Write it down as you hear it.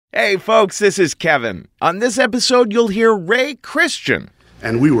Hey folks, this is Kevin. On this episode, you'll hear Ray Christian.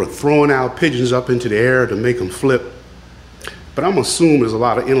 And we were throwing our pigeons up into the air to make them flip. But I'm assuming there's a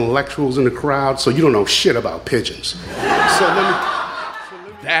lot of intellectuals in the crowd, so you don't know shit about pigeons.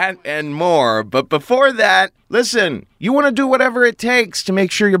 That and more. But before that, listen, you want to do whatever it takes to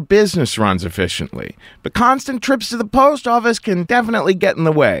make sure your business runs efficiently. But constant trips to the post office can definitely get in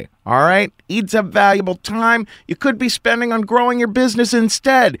the way. All right? Eats up valuable time you could be spending on growing your business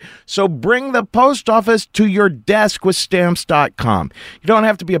instead. So bring the post office to your desk with Stamps.com. You don't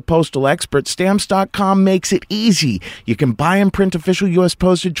have to be a postal expert. Stamps.com makes it easy. You can buy and print official U.S.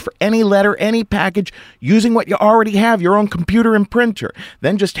 postage for any letter, any package, using what you already have, your own computer and printer.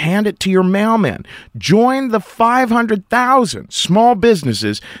 Then just hand it to your mailman. Join the 500,000 small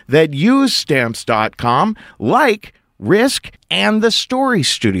businesses that use Stamps.com, like Risk and the Story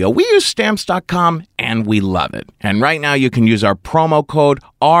Studio. We use Stamps.com and we love it. And right now you can use our promo code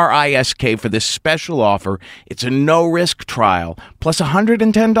RISK for this special offer. It's a no-risk trial plus a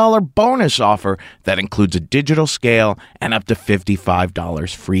 $110 bonus offer that includes a digital scale and up to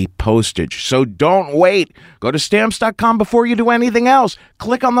 $55 free postage. So don't wait. Go to Stamps.com before you do anything else.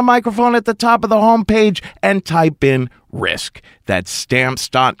 Click on the microphone at the top of the homepage and type in RISK. That's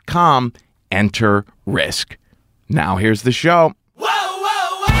Stamps.com. Enter RISK. Now here's the show. Whoa, whoa, whoa.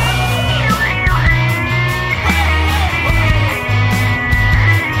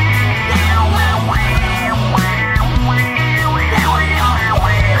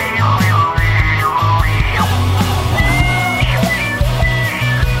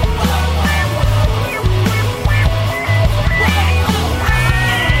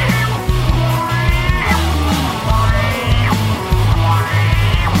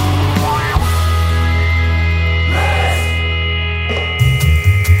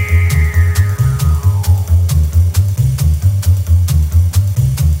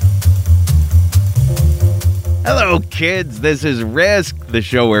 Hello, kids. This is Risk, the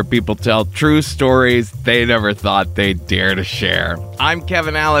show where people tell true stories they never thought they'd dare to share. I'm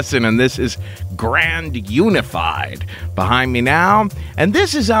Kevin Allison, and this is Grand Unified behind me now. And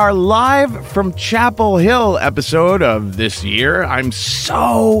this is our live from Chapel Hill episode of this year. I'm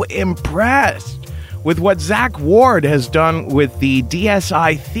so impressed with what Zach Ward has done with the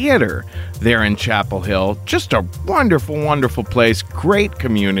DSI Theater there in Chapel Hill. Just a wonderful, wonderful place, great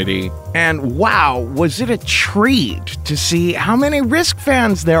community. And wow, was it a treat to see how many Risk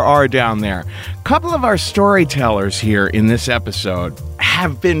fans there are down there. A couple of our storytellers here in this episode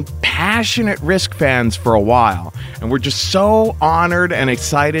have been passionate Risk fans for a while, and we're just so honored and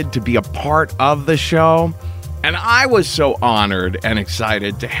excited to be a part of the show. And I was so honored and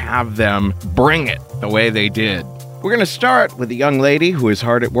excited to have them bring it the way they did. We're going to start with a young lady who is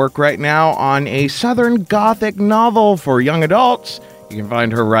hard at work right now on a Southern Gothic novel for young adults. You can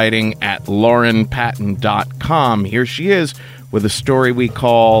find her writing at laurenpatton.com. Here she is with a story we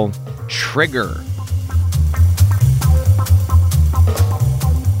call Trigger.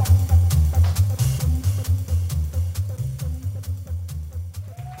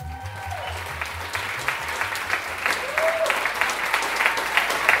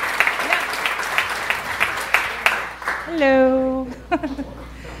 Hello.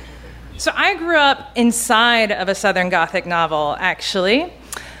 So I grew up inside of a Southern Gothic novel, actually.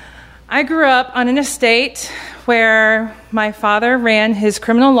 I grew up on an estate where my father ran his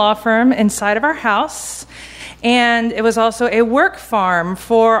criminal law firm inside of our house, and it was also a work farm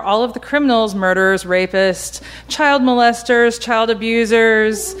for all of the criminals, murderers, rapists, child molesters, child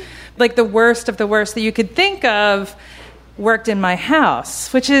abusers, like the worst of the worst that you could think of worked in my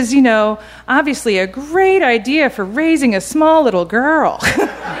house, which is, you know, obviously a great idea for raising a small little girl.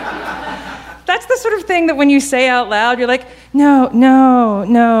 That's the sort of thing that when you say out loud, you're like, no, no,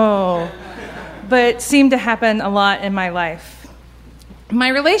 no. But it seemed to happen a lot in my life. My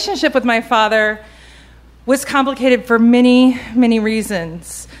relationship with my father was complicated for many, many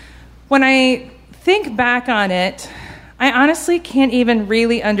reasons. When I think back on it, I honestly can't even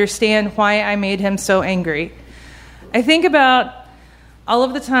really understand why I made him so angry. I think about all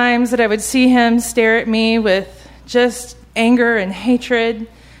of the times that I would see him stare at me with just anger and hatred,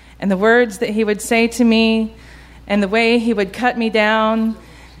 and the words that he would say to me, and the way he would cut me down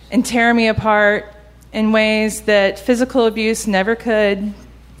and tear me apart in ways that physical abuse never could.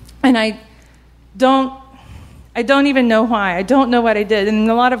 And I don't even know why. I don't know what I did. And in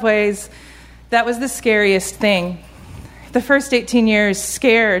a lot of ways, that was the scariest thing. The first 18 years,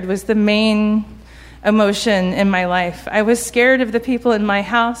 scared was the main emotion in my life. I was scared of the people in my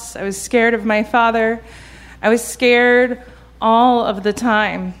house. I was scared of my father. I was scared all of the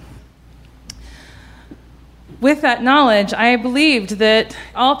time. with that knowledge, I believed that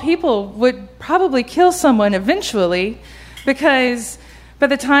all people would probably kill someone eventually, because by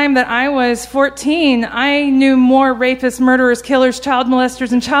the time that I was 14, I knew more rapists, murderers, killers, child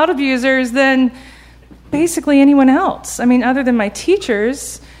molesters, and child abusers than basically anyone else. I mean, other than my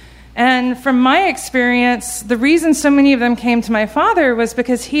teachers. And from my experience, the reason so many of them came to my father was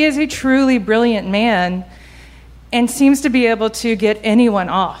because he is a truly brilliant man and seems to be able to get anyone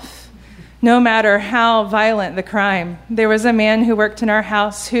off, no matter how violent the crime. There was a man who worked in our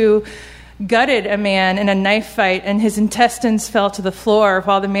house who gutted a man in a knife fight, and his intestines fell to the floor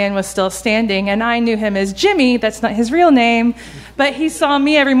while the man was still standing. And I knew him as Jimmy. That's not his real name. But he saw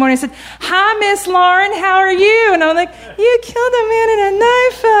me every morning and said, "Hi, Miss Lauren, how are you?" And I'm like, "You killed a man in a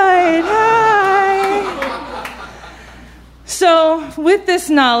knife fight. Hi." So with this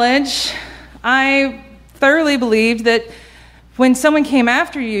knowledge, I thoroughly believed that when someone came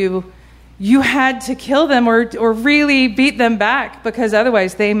after you, you had to kill them or really beat them back, because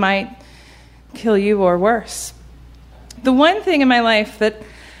otherwise they might kill you or worse. The one thing in my life that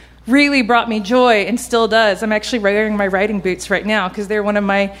really brought me joy, and still does, I'm actually wearing my writing boots right now because they're one of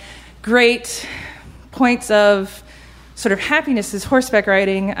my great points of sort of happiness, is horseback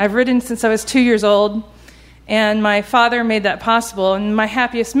riding. I've ridden since I was 2 years old, and my father made that possible. And my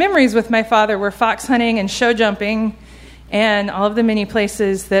happiest memories with my father were fox hunting and show jumping and all of the many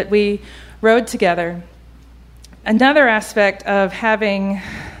places that we rode together. Another aspect of having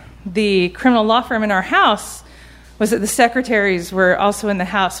the criminal law firm in our house was that the secretaries were also in the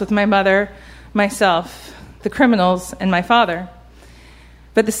house with my mother, myself, the criminals, and my father.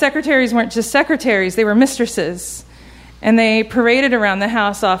 But the secretaries weren't just secretaries, they were mistresses. And they paraded around the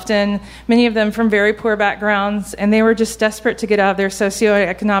house often, many of them from very poor backgrounds, and they were just desperate to get out of their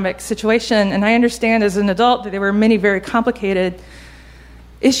socioeconomic situation. And I understand as an adult that there were many very complicated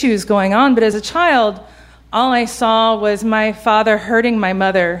issues going on, but as a child, all I saw was my father hurting my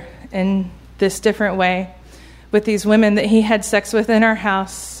mother in this different way with these women that he had sex with in our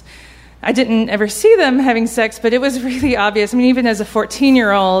house. I didn't ever see them having sex, but it was really obvious. I mean, even as a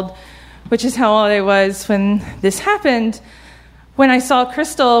 14-year-old, which is how old I was when this happened, when I saw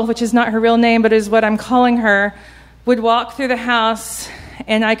Crystal, which is not her real name, but is what I'm calling her, would walk through the house,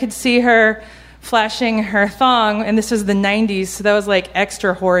 and I could see her flashing her thong, and this was the 90s, so that was like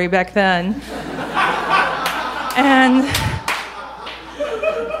extra hoary back then.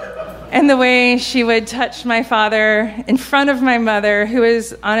 And the way she would touch my father in front of my mother, who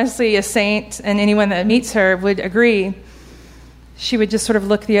is honestly a saint, and anyone that meets her would agree, she would just sort of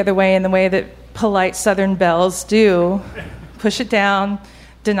look the other way in the way that polite Southern belles do. Push it down.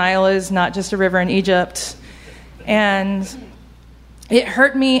 Denial is not just a river in Egypt. And it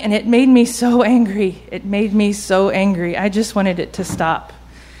hurt me, and it made me so angry. It made me so angry. I just wanted it to stop.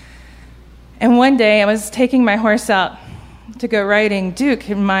 And one day I was taking my horse out to go riding Duke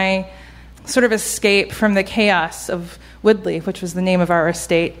in my sort of escape from the chaos of Woodley, which was the name of our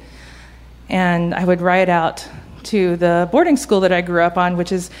estate. And I would ride out to the boarding school that I grew up on,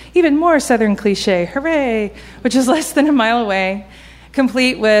 which is even more Southern cliche, hooray, which is less than a mile away,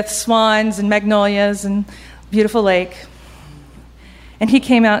 complete with swans and magnolias and beautiful lake. And he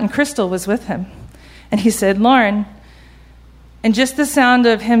came out, and Crystal was with him. And he said, "Lauren," and just the sound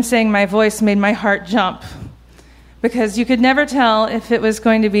of him saying my voice made my heart jump, because you could never tell if it was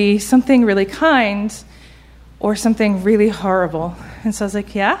going to be something really kind or something really horrible. And so I was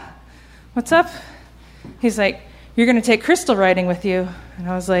like, "Yeah? What's up?" He's like, "You're going to take Crystal riding with you." And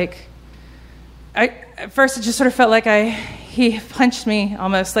I was like, at first it just sort of felt like he punched me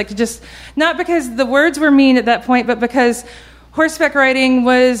almost, like just, not because the words were mean at that point, but because horseback riding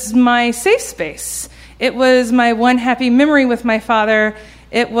was my safe space. It was my one happy memory with my father.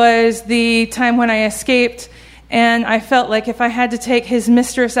 It was the time when I escaped, and I felt like if I had to take his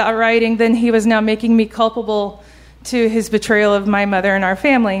mistress out riding, then he was now making me culpable to his betrayal of my mother and our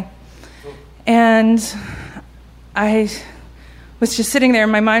family. And I was just sitting there,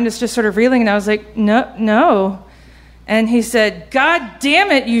 and my mind was just sort of reeling, and I was like, no. And he said, "God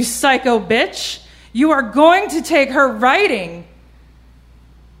damn it, you psycho bitch. You are going to take her riding."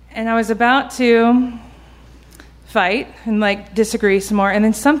 And I was about to fight and disagree some more, and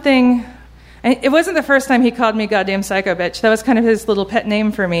then something, and it wasn't the first time he called me goddamn psycho bitch. That was kind of his little pet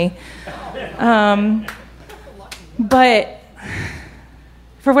name for me. But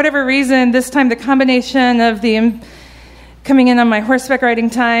for whatever reason, this time the combination of the coming in on my horseback riding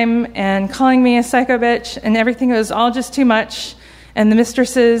time and calling me a psycho bitch and everything, was all just too much, and the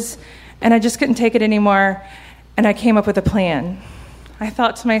mistresses, and I just couldn't take it anymore, and I came up with a plan. I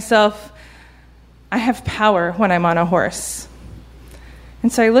thought to myself, I have power when I'm on a horse.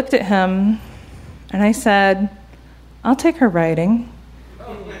 And so I looked at him, And I said, I'll take her riding.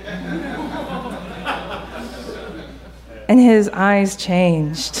 And his eyes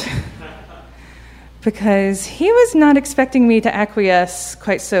changed because he was not expecting me to acquiesce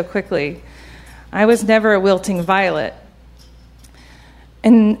quite so quickly. I was never a wilting violet.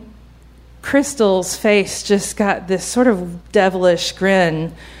 And Crystal's face just got this sort of devilish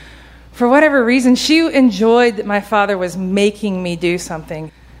grin. For whatever reason, she enjoyed that my father was making me do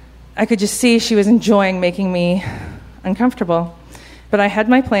something. I could just see she was enjoying making me uncomfortable. But I had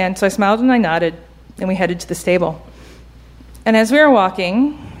my plan, so I smiled and I nodded, and we headed to the stable. And as we were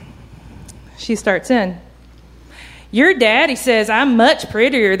walking, she starts in. Your daddy says I'm much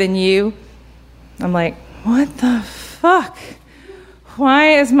prettier than you. I'm like, what the fuck?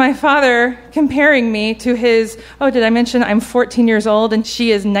 Why is my father comparing me to his... Oh, did I mention I'm 14 years old and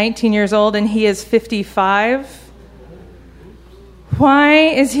she is 19 years old and he is 55? Why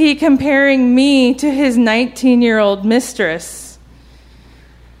is he comparing me to his 19-year-old mistress?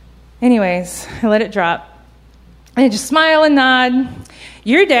 Anyways, I let it drop. I just smile and nod.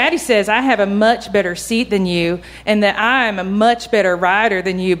 Your daddy says I have a much better seat than you and that I'm a much better rider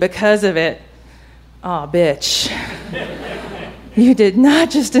than you because of it. Aw, bitch. You did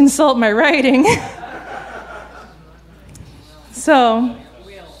not just insult my writing. So,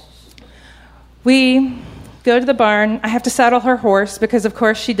 we go to the barn. I have to saddle her horse because, of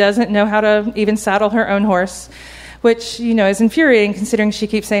course, she doesn't know how to even saddle her own horse, which, is infuriating considering she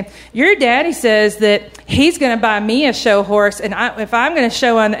keeps saying, your daddy says that he's going to buy me a show horse, and if I'm going to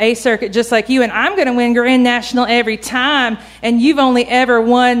show on the A circuit just like you, and I'm going to win Grand National every time, and you've only ever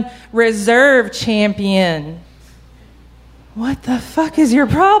won reserve champion. What the fuck is your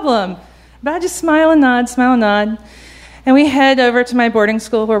problem? But I just smile and nod. And we head over to my boarding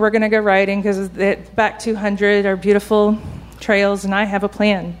school where we're going to go riding because back 200 are beautiful trails, and I have a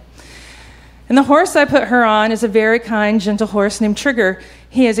plan. And the horse I put her on is a very kind, gentle horse named Trigger.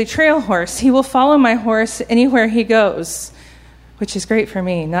 He is a trail horse. He will follow my horse anywhere he goes, which is great for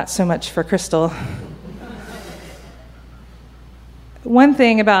me, not so much for Crystal. One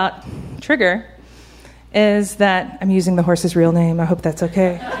thing about Trigger is that I'm using the horse's real name. I hope that's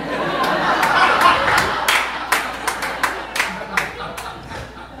okay.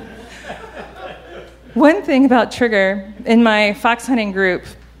 One thing about Trigger, in my fox hunting group,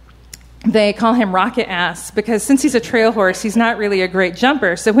 they call him Rocket Ass because since he's a trail horse, he's not really a great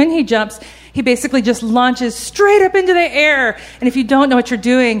jumper. So when he jumps, he basically just launches straight up into the air. And if you don't know what you're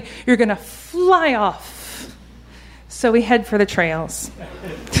doing, you're going to fly off. So we head for the trails.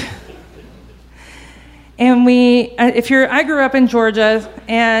 And I grew up in Georgia,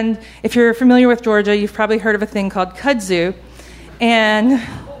 and if you're familiar with Georgia, you've probably heard of a thing called kudzu. And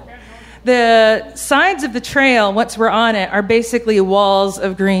the sides of the trail, once we're on it, are basically walls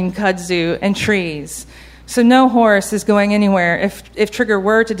of green kudzu and trees. So no horse is going anywhere. If Trigger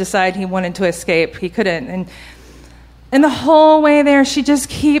were to decide he wanted to escape, he couldn't. And the whole way there, she just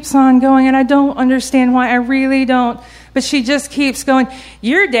keeps on going, and I don't understand why. I really don't. But she just keeps going.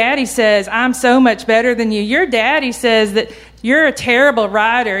 Your daddy says I'm so much better than you. Your daddy says that you're a terrible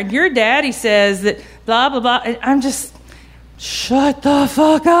rider. And your daddy says that blah, blah, blah. And I'm just, shut the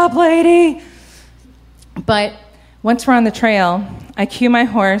fuck up, lady. But once we're on the trail, I cue my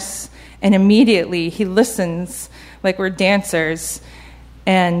horse, and immediately he listens like we're dancers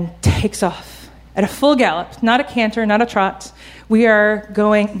and takes off at a full gallop, not a canter, not a trot. We are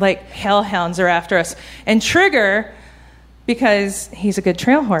going like hellhounds are after us. And Trigger, because he's a good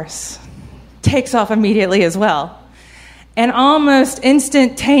trail horse, takes off immediately as well. And almost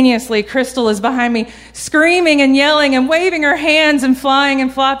instantaneously, Crystal is behind me, screaming and yelling and waving her hands and flying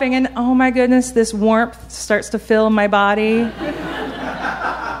and flopping. And oh my goodness, this warmth starts to fill my body.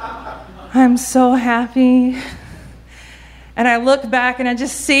 I'm so happy. And I look back and I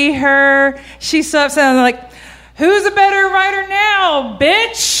just see her. She's so upset. I'm like, who's a better rider now,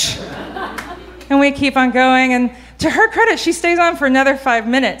 bitch? And we keep on going. And to her credit, she stays on for another 5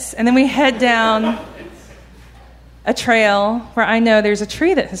 minutes. And then we head down a trail where I know there's a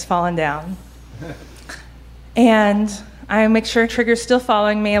tree that has fallen down. And I make sure Trigger's still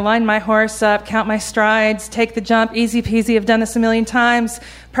following me. I line my horse up, count my strides, take the jump, easy peasy. I've done this a million times.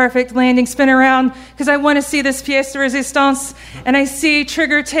 Perfect landing, spin around, because I want to see this pièce de résistance. And I see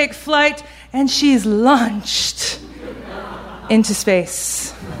Trigger take flight, and she's launched into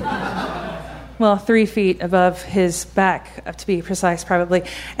space. Well, 3 feet above his back, to be precise, probably.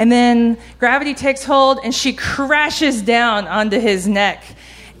 And then gravity takes hold, and she crashes down onto his neck.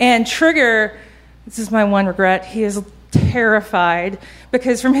 And Trigger, this is my one regret, he is terrified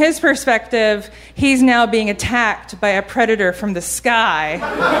because from his perspective, he's now being attacked by a predator from the sky.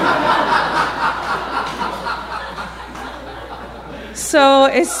 So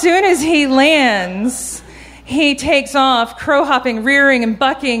as soon as he lands, he takes off, crow hopping, rearing, and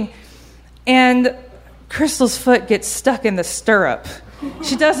bucking, and Crystal's foot gets stuck in the stirrup.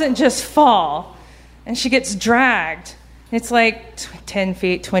 She doesn't just fall, and she gets dragged. It's like 10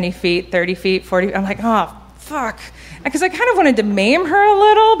 feet, 20 feet, 30 feet, 40. I'm like, oh, fuck. Because I kind of wanted to maim her a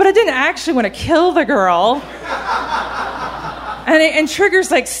little, but I didn't actually want to kill the girl. And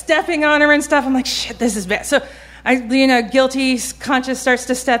Trigger's like stepping on her and stuff. I'm like, shit, this is bad. So guilty conscience starts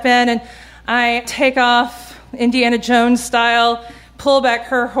to step in, and I take off Indiana Jones style, pull back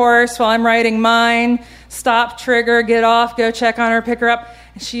her horse while I'm riding mine, stop Trigger, get off, go check on her, pick her up.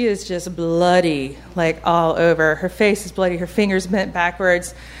 And she is just bloody, like all over. Her face is bloody, her fingers bent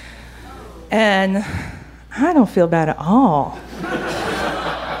backwards. And I don't feel bad at all.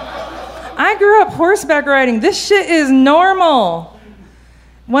 I grew up horseback riding. This shit is normal.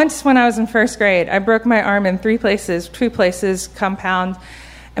 Once when I was in first grade, I broke my arm in two places, compound.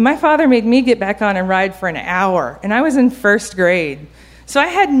 And my father made me get back on and ride for an hour. And I was in first grade. So I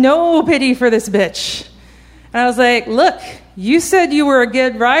had no pity for this bitch. And I was like, look, you said you were a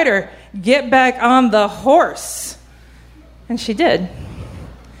good rider. Get back on the horse. And she did.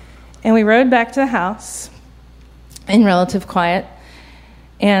 And we rode back to the house in relative quiet.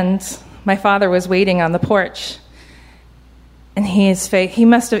 And my father was waiting on the porch. And he knew,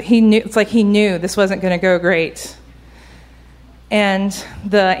 it's like he knew this wasn't going to go great. And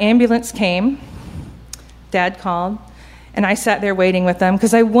the ambulance came. Dad called. And I sat there waiting with them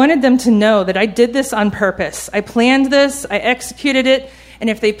because I wanted them to know that I did this on purpose. I planned this, I executed it, and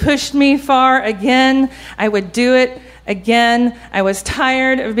if they pushed me far again, I would do it again. I was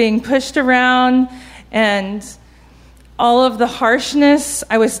tired of being pushed around and all of the harshness.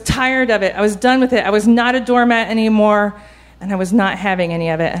 I was tired of it. I was done with it. I was not a doormat anymore, and I was not having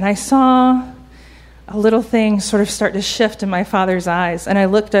any of it. And I saw a little thing sort of start to shift in my father's eyes, and I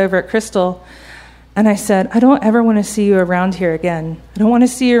looked over at Crystal, and I said, I don't ever want to see you around here again. I don't want to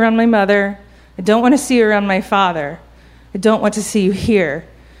see you around my mother. I don't want to see you around my father. I don't want to see you here.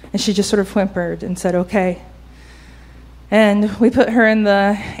 And she just sort of whimpered and said, okay. And we put her in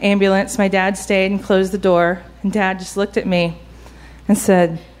the ambulance. My dad stayed and closed the door. And Dad just looked at me and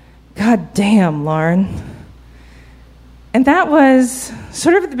said, God damn, Lauren. And that was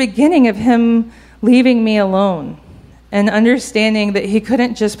sort of at the beginning of him leaving me alone and understanding that he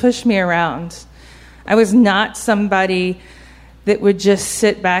couldn't just push me around. I was not somebody that would just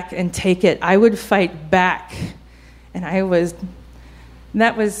sit back and take it. I would fight back. And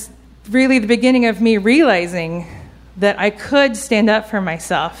that was really the beginning of me realizing that I could stand up for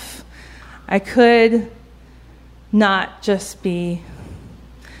myself. I could not just be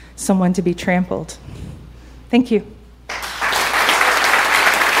someone to be trampled. Thank you.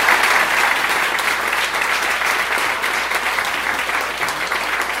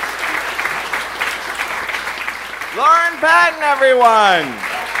 Lauren Patton, everyone.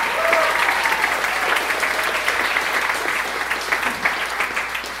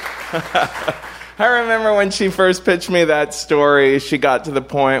 I remember when she first pitched me that story, she got to the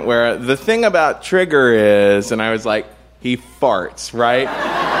point where the thing about Trigger is, and I was like, he farts,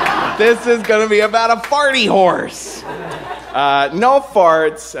 right? This is going to be about a farty horse. No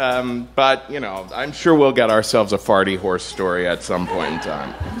farts, but, I'm sure we'll get ourselves a farty horse story at some point in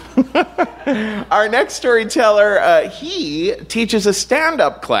time. Our next storyteller, he teaches a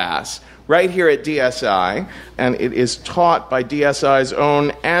stand-up class right here at DSI, and it is taught by DSI's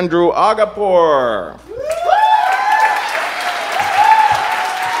own Andrew Agapur.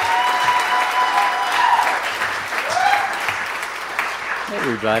 Hey,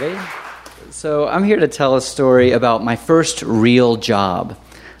 everybody. So I'm here to tell a story about my first real job.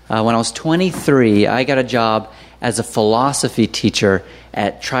 When I was 23, I got a job as a philosophy teacher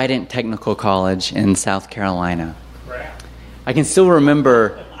at Trident Technical College in South Carolina. I can still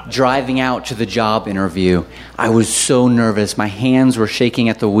remember driving out to the job interview. I was so nervous. My hands were shaking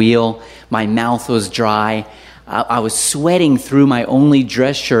at the wheel. My mouth was dry. I was sweating through my only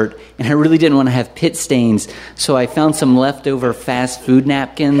dress shirt, and I really didn't want to have pit stains, so I found some leftover fast food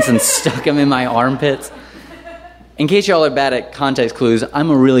napkins and stuck them in my armpits. In case y'all are bad at context clues, I'm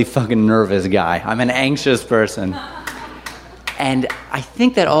a really fucking nervous guy. I'm an anxious person. And I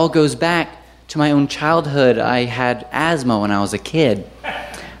think that all goes back to my own childhood. I had asthma when I was a kid.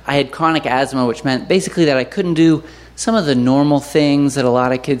 I had chronic asthma, which meant basically that I couldn't do some of the normal things that a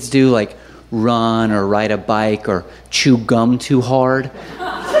lot of kids do, like run or ride a bike or chew gum too hard.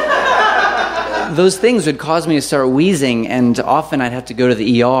 Those things would cause me to start wheezing, and often I'd have to go to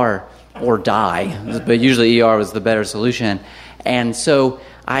the ER or die, but usually ER was the better solution. And so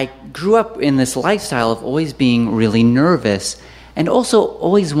I grew up in this lifestyle of always being really nervous, and also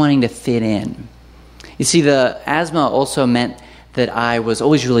always wanting to fit in. You see, the asthma also meant that I was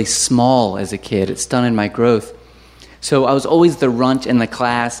always really small as a kid. It stunted my growth. So I was always the runt in the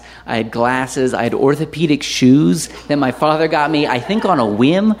class. I had glasses. I had orthopedic shoes that my father got me, I think on a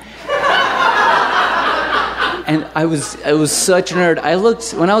whim. And I was such a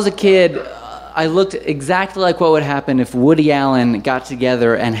nerd. When I was a kid, I looked exactly like what would happen if Woody Allen got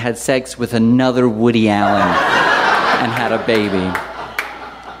together and had sex with another Woody Allen and had a baby.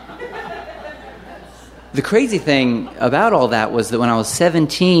 The crazy thing about all that was that when I was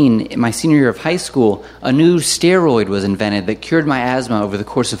 17, in my senior year of high school, a new steroid was invented that cured my asthma over the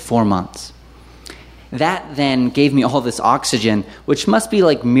course of 4 months. That then gave me all this oxygen, which must be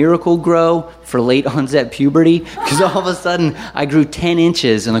like Miracle-Gro for late onset puberty, because all of a sudden I grew 10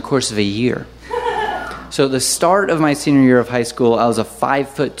 inches in the course of a year. So the start of my senior year of high school, I was a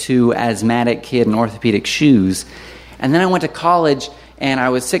 5'2" asthmatic kid in orthopedic shoes. And then I went to college, and I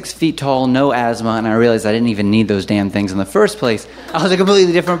was 6 feet tall, no asthma, and I realized I didn't even need those damn things in the first place. I was a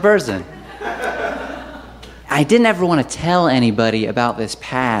completely different person. I didn't ever want to tell anybody about this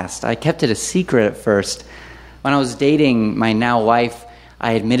past. I kept it a secret at first. When I was dating my now wife,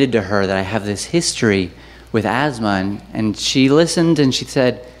 I admitted to her that I have this history with asthma, and she listened and she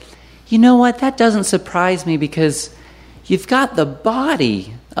said, "You know what, that doesn't surprise me because you've got the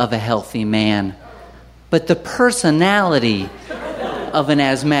body of a healthy man, but the personality of an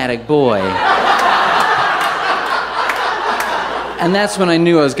asthmatic boy." And that's when I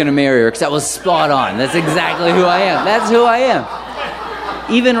knew I was going to marry her, because that was spot on. That's exactly who I am. That's who I am.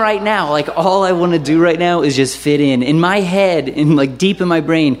 Even right now, like, all I want to do right now is just fit in. In my head, deep in my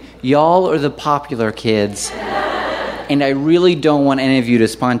brain, y'all are the popular kids. And I really don't want any of you to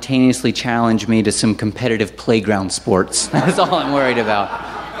spontaneously challenge me to some competitive playground sports. That's all I'm worried about.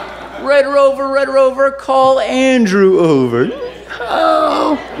 Red Rover, call Andrew over.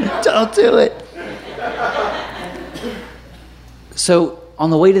 Oh, don't do it. So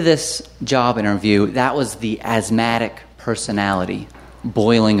on the way to this job interview, that was the asthmatic personality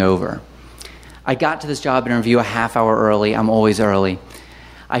boiling over. I got to this job interview a half hour early. I'm always early.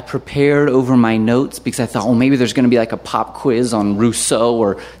 I prepared over my notes because I thought, maybe there's going to be like a pop quiz on Rousseau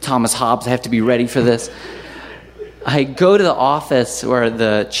or Thomas Hobbes. I have to be ready for this. I go to the office where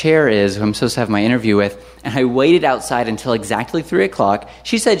the chair is, who I'm supposed to have my interview with, and I waited outside until exactly 3 o'clock.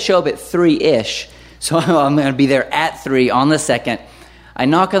 She said show up at 3-ish, so I'm going to be there at 3 on the second. I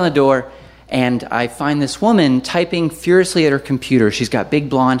knock on the door, and I find this woman typing furiously at her computer. She's got big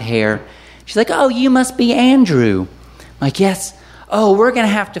blonde hair. She's like, "Oh, you must be Andrew." I'm like, "Yes." "Oh, we're going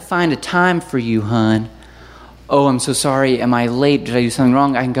to have to find a time for you, hon." "Oh, I'm so sorry. Am I late? Did I do something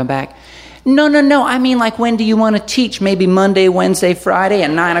wrong? I can come back?" No. I mean, like, when do you want to teach? Maybe Monday, Wednesday, Friday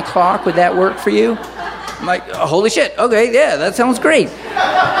at 9 o'clock? Would that work for you? I'm like, oh, holy shit. Okay, yeah, that sounds great.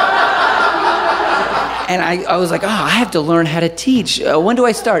 And I was like, I have to learn how to teach. When do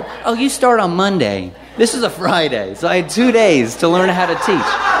I start? "Oh, you start on Monday." This is a Friday, so I had 2 days to learn how to teach.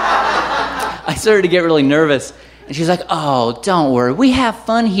 I started to get really nervous. And she's like, "Oh, don't worry. We have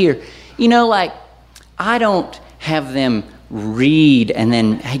fun here. You know, like, I don't have them read and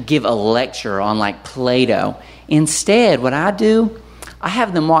then give a lecture on, like, Plato. Instead, what I do, I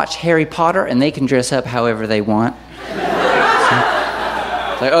have them watch Harry Potter, and they can dress up however they want."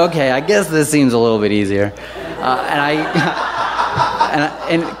 Like, okay, I guess this seems a little bit easier.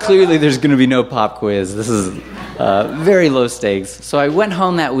 And clearly there's going to be no pop quiz. This is very low stakes. So I went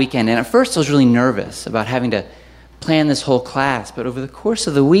home that weekend, and at first I was really nervous about having to plan this whole class. But over the course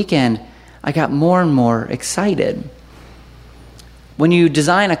of the weekend, I got more and more excited. When you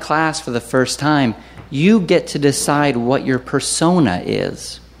design a class for the first time, you get to decide what your persona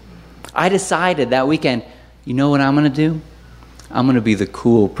is. I decided that weekend, you know what I'm going to do? I'm going to be the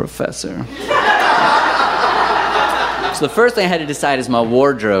cool professor. So the first thing I had to decide is my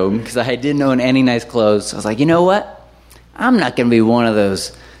wardrobe, because I didn't own any nice clothes. I was like, you know what? I'm not going to be one of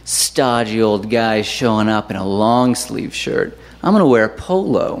those stodgy old guys showing up in a long sleeve shirt. I'm going to wear a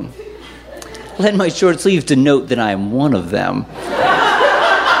polo. Let my short sleeves denote that I am one of them.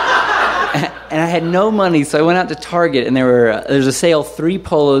 And I had no money, so I went out to Target, and there's a sale, 3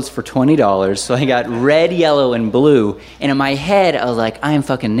 polos for $20. So I got red, yellow, and blue. And in my head, I was like, I am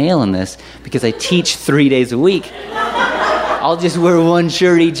fucking nailing this because I teach 3 days a week. I'll just wear 1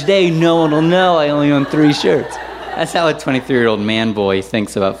 shirt each day. No one will know I only own 3 shirts. That's how a 23-year-old man boy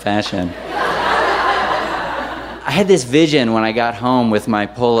thinks about fashion. I had this vision when I got home with my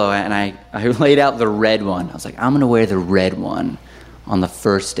polo, and I laid out the red one. I was like, I'm going to wear the red one on the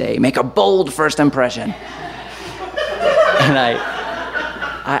first day. Make a bold first impression. And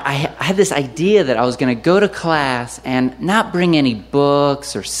I had this idea that I was going to go to class and not bring any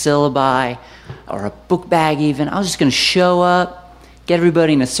books or syllabi or a book bag even. I was just going to show up, get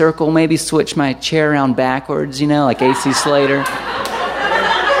everybody in a circle, maybe switch my chair around backwards, like AC Slater.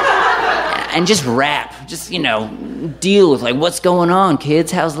 And just rap, just, deal with, what's going on,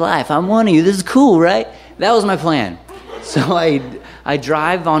 kids? How's life? I'm one of you. This is cool, right? That was my plan. So I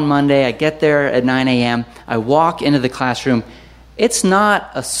drive on Monday. I get there at 9 a.m. I walk into the classroom. It's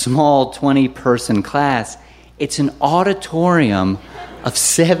not a small 20-person class. It's an auditorium of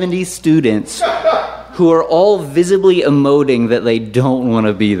 70 students who are all visibly emoting that they don't want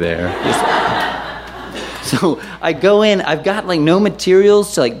to be there. So I go in. I've got no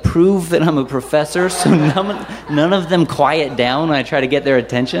materials to prove that I'm a professor, so none of them quiet down when I try to get their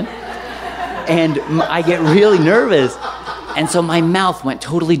attention. And I get really nervous. And so my mouth went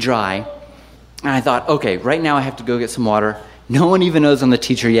totally dry. And I thought, okay, right now I have to go get some water. No one even knows I'm the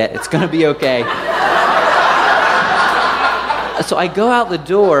teacher yet. It's going to be okay. So I go out the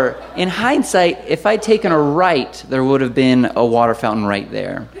door. In hindsight, if I'd taken a right, there would have been a water fountain right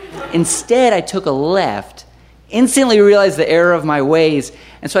there. Instead, I took a left, instantly realized the error of my ways,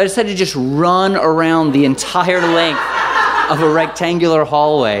 and so I decided to just run around the entire length of a rectangular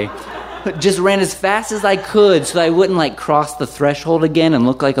hallway. Just ran as fast as I could so that I wouldn't cross the threshold again and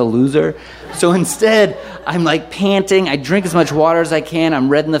look like a loser. So instead, I'm panting. I drink as much water as I can. I'm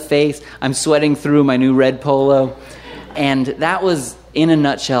red in the face. I'm sweating through my new red polo. And that was, in a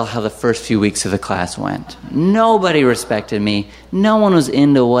nutshell, how the first few weeks of the class went. Nobody respected me. No one was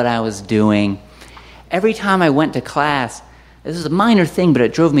into what I was doing. Every time I went to class, this is a minor thing, but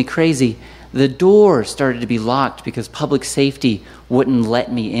it drove me crazy. The door started to be locked because public safety wouldn't let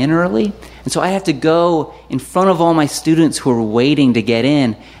me in early. And so I have to go in front of all my students who are waiting to get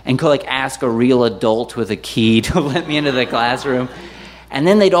in and go ask a real adult with a key to let me into the classroom. And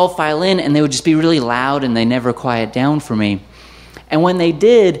then they'd all file in and they would just be really loud and they never quiet down for me. And when they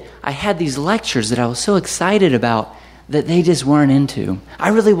did, I had these lectures that I was so excited about that they just weren't into. I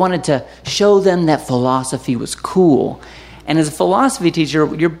really wanted to show them that philosophy was cool. And as a philosophy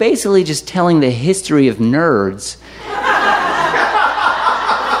teacher, you're basically just telling the history of nerds.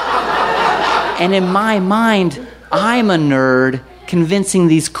 And in my mind, I'm a nerd convincing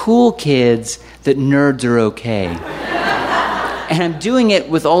these cool kids that nerds are okay. And I'm doing it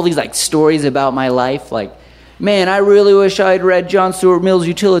with all these stories about my life, man, I really wish I'd read John Stuart Mill's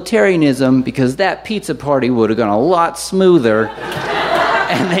Utilitarianism because that pizza party would have gone a lot smoother.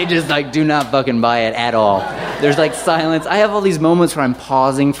 And they just do not fucking buy it at all. There's silence. I have all these moments where I'm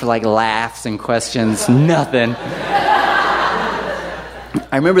pausing for laughs and questions. Nothing.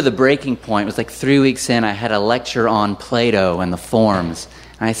 I remember the breaking point. It was 3 weeks in. I had a lecture on Plato and the forms.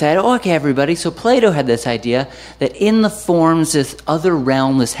 And I said, okay, everybody, so Plato had this idea that in the forms, this other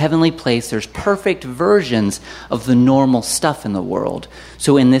realm, this heavenly place, there's perfect versions of the normal stuff in the world.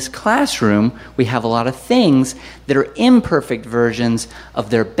 So in this classroom, we have a lot of things that are imperfect versions of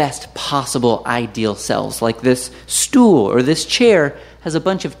their best possible ideal selves. Like this stool or this chair has a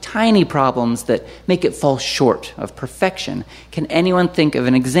bunch of tiny problems that make it fall short of perfection. Can anyone think of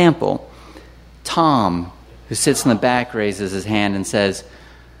an example? Tom, who sits in the back, raises his hand and says,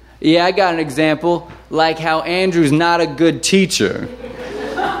 yeah, I got an example, like how Andrew's not a good teacher.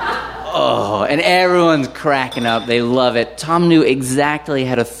 Oh, and everyone's cracking up. They love it. Tom knew exactly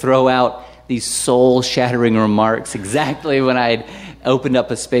how to throw out these soul-shattering remarks exactly when I'd opened up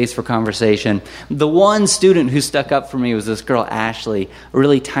a space for conversation. The one student who stuck up for me was this girl, Ashley, a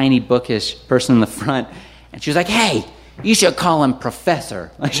really tiny, bookish person in the front. And she was like, hey, you should call him Professor.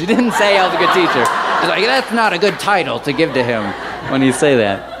 She didn't say I was a good teacher. She was like, that's not a good title to give to him when you say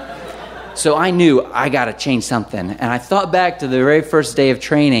that. So I knew I got to change something. And I thought back to the very first day of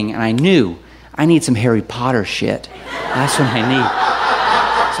training, and I knew I need some Harry Potter shit. That's what I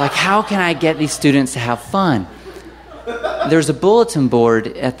need. It's like, how can I get these students to have fun? There's a bulletin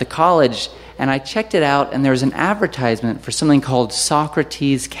board at the college, and I checked it out, and there's an advertisement for something called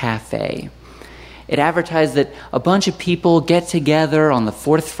Socrates Cafe. It advertised that a bunch of people get together on the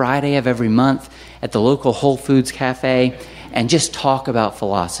fourth Friday of every month at the local Whole Foods cafe and just talk about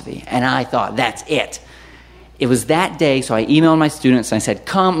philosophy. And I thought, that's it. It was that day, so I emailed my students and I said,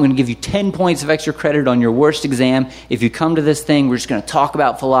 come, I'm going to give you 10 points of extra credit on your worst exam. If you come to this thing, we're just going to talk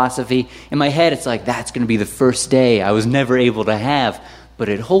about philosophy. In my head, it's like, that's going to be the first day I was never able to have, but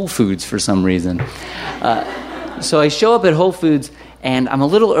at Whole Foods for some reason. So I show up at Whole Foods, and I'm a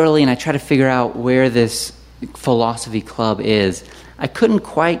little early, and I try to figure out where this philosophy club is. I couldn't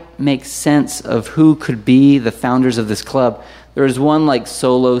quite make sense of who could be the founders of this club. There was one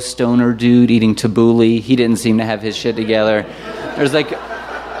solo stoner dude eating tabbouleh. He didn't seem to have his shit together. There's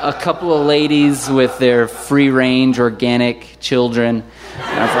a couple of ladies with their free-range organic children.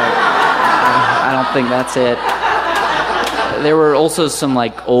 And I was like, I don't think that's it. There were also some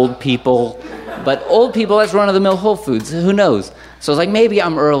like old people, but old people, that's run-of-the-mill Whole Foods. Who knows? So I was like, maybe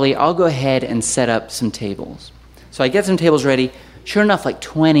I'm early. I'll go ahead and set up some tables. So I get some tables ready. Sure enough, like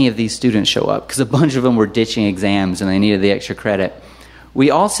 20 of these students show up because a bunch of them were ditching exams and they needed the extra credit. We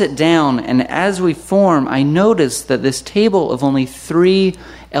all sit down, and as we form, I notice that this table of only 3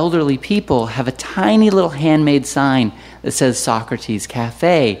 elderly people have a tiny little handmade sign that says Socrates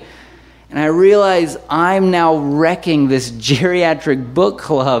Cafe. And I realize I'm now wrecking this geriatric book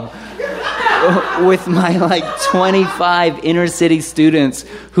club with my like 25 inner city students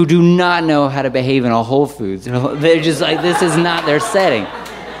who do not know how to behave in a Whole Foods. They're just like, this is not their setting.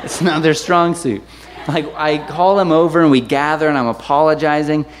 It's not their strong suit. Like, I call them over and we gather and I'm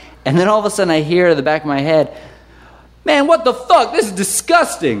apologizing. And then all of a sudden I hear at the back of my head, man, what the fuck? This is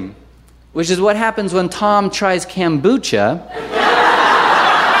disgusting. Which is what happens when Tom tries kombucha.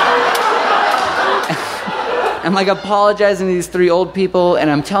 I'm like apologizing to these 3 old people, and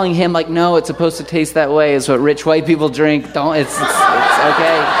I'm telling him like, no, it's supposed to taste that way. It's what rich white people drink. Don't. It's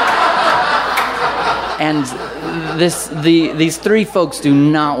okay. And these 3 folks do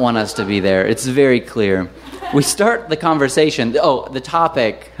not want us to be there. It's very clear. We start the conversation. Oh, the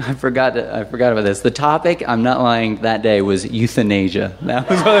topic. I forgot about this. The topic, I'm not lying, that day was euthanasia. That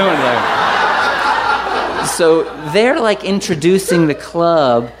was what I wanted to say. So they're like introducing the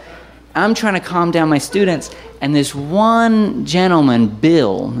club. I'm trying to calm down my students. And this one gentleman,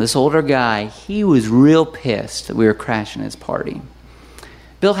 Bill, this older guy, he was real pissed that we were crashing his party.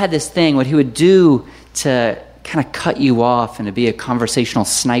 Bill had this thing, what he would do to kind of cut you off and to be a conversational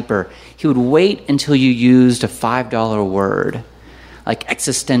sniper, he would wait until you used a $5 word, like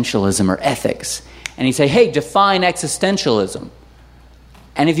existentialism or ethics. And he'd say, hey, define existentialism.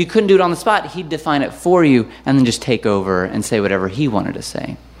 And if you couldn't do it on the spot, he'd define it for you and then just take over and say whatever he wanted to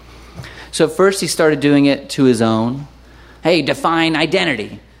say. So at first he started doing it to his own. Hey, define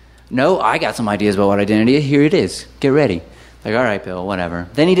identity. No, I got some ideas about what identity is. Here it is. Get ready. Like, all right, Bill, whatever.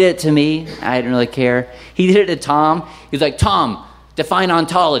 Then he did it to me. I didn't really care. He did it to Tom. He was like, Tom, define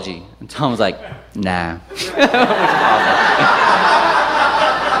ontology. And Tom was like, nah.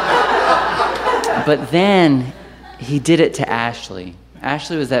 But then he did it to Ashley.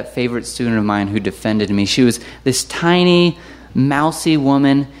 Ashley was that favorite student of mine who defended me. She was this tiny, mousy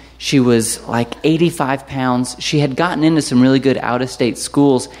woman. She was like 85 pounds. She had gotten into some really good out-of-state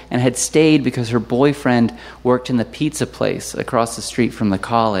schools and had stayed because her boyfriend worked in the pizza place across the street from the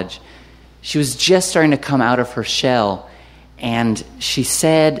college. She was just starting to come out of her shell, and she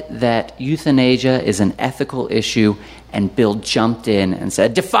said that euthanasia is an ethical issue, and Bill jumped in and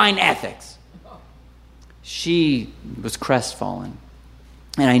said, define ethics. She was crestfallen.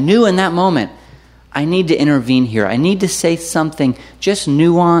 And I knew in that moment, I need to intervene here. I need to say something just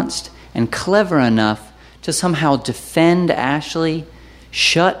nuanced and clever enough to somehow defend Ashley,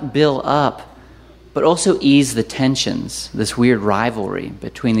 shut Bill up, but also ease the tensions, this weird rivalry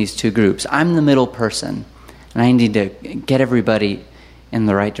between these 2 groups. I'm the middle person, and I need to get everybody in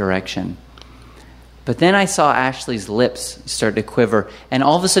the right direction. But then I saw Ashley's lips start to quiver, and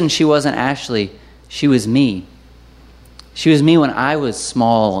all of a sudden she wasn't Ashley, she was me. She was me when I was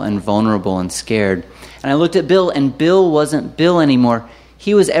small and vulnerable and scared. And I looked at Bill, and Bill wasn't Bill anymore.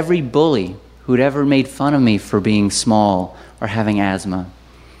 He was every bully who'd ever made fun of me for being small or having asthma.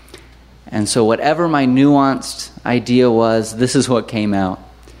 And so whatever my nuanced idea was, this is what came out.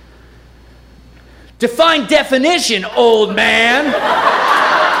 Define definition, old man!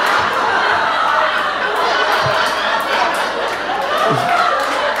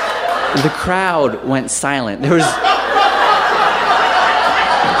 The crowd went silent. There was...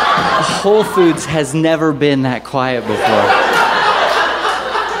 Whole Foods has never been that quiet before.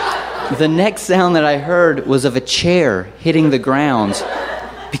 The next sound that I heard was of a chair hitting the ground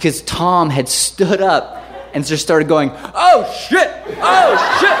because Tom had stood up and just started going, oh shit, oh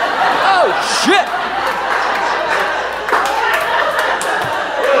shit, oh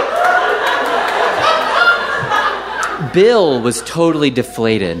shit. Bill was totally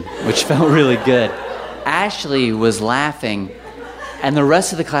deflated, which felt really good. Ashley was laughing. And the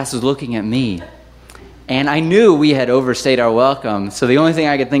rest of the class was looking at me. And I knew we had overstayed our welcome, so the only thing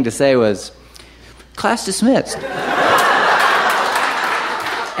I could think to say was, class dismissed.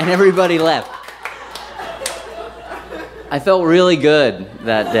 And everybody left. I felt really good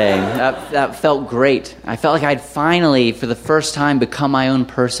that day. That felt great. I felt like I'd finally, for the first time, become my own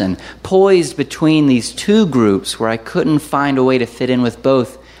person, poised between these 2 groups where I couldn't find a way to fit in with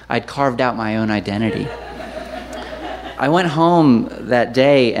both. I'd carved out my own identity. I went home that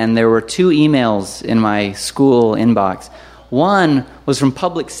day, and there were 2 emails in my school inbox. One was from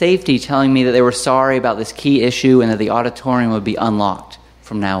public safety telling me that they were sorry about this key issue and that the auditorium would be unlocked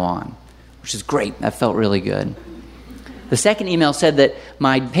from now on, which is great. That felt really good. The second email said that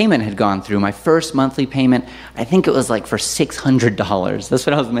my payment had gone through, my first monthly payment. I think it was like for $600. That's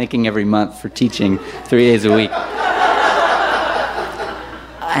what I was making every month for teaching 3 days a week.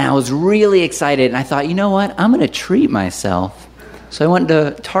 And I was really excited, and I thought, you know what? I'm going to treat myself. So I went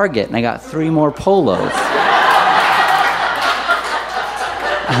to Target, and I got 3 more polos.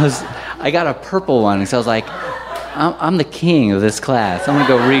 I got a purple one, so I was like, I'm the king of this class. I'm going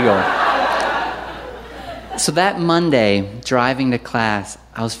to go Regal. So that Monday, driving to class,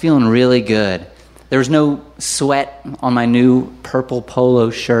 I was feeling really good. There was no sweat on my new purple polo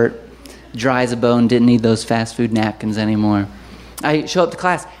shirt. Dry as a bone, didn't need those fast food napkins anymore. I show up to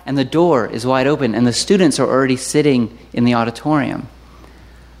class, and the door is wide open, and the students are already sitting in the auditorium.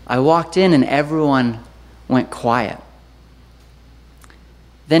 I walked in, and everyone went quiet.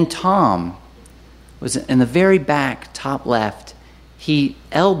 Then Tom was in the very back, top left. He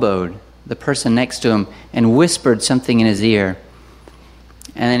elbowed the person next to him and whispered something in his ear.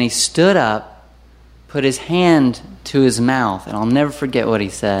 And then he stood up, put his hand to his mouth, and I'll never forget what he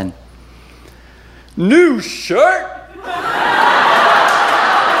said. "New shirt?"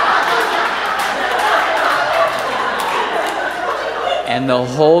 And the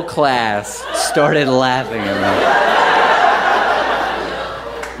whole class started laughing at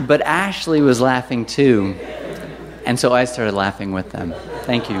me. But Ashley was laughing too, and so I started laughing with them.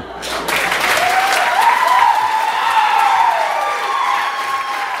 Thank you.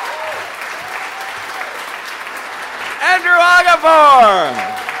 Andrew Agafor!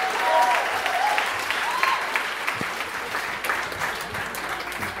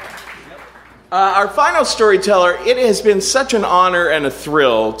 Our final storyteller, it has been such an honor and a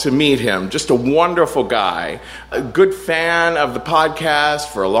thrill to meet him. Just a wonderful guy, a good fan of the podcast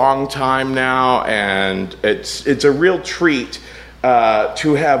for a long time now, and it's a real treat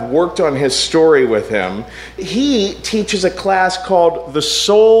to have worked on his story with him. He teaches a class called The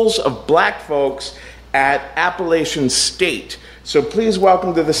Souls of Black Folks at Appalachian State. So please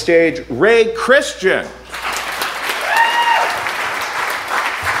welcome to the stage Ray Christian.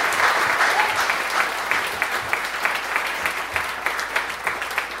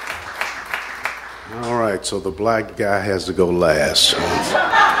 So the black guy has to go last. No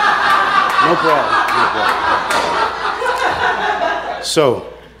problem. So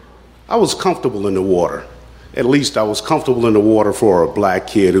I was comfortable in the water. At least I was comfortable in the water for a black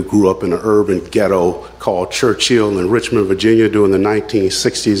kid who grew up in an urban ghetto called Churchill in Richmond, Virginia during the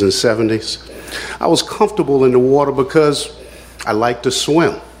 1960s and 70s. I was comfortable in the water because I liked to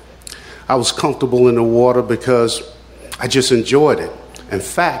swim. I was comfortable in the water because I just enjoyed it. In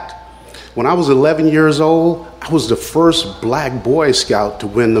fact, when I was 11 years old, I was the first black Boy Scout to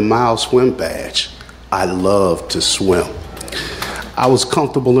win the mile swim badge. I loved to swim. I was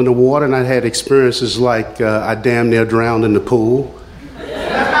comfortable in the water, and I had experiences like I damn near drowned in the pool.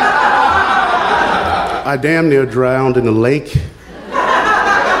 I damn near drowned in the lake.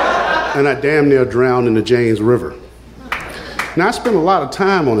 And I damn near drowned in the James River. Now, I spent a lot of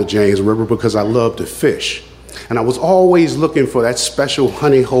time on the James River because I love to fish. And I was always looking for that special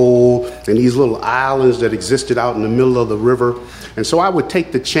honey hole and these little islands that existed out in the middle of the river. And so I would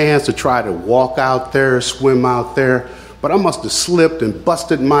take the chance to try to walk out there, swim out there. But I must have slipped and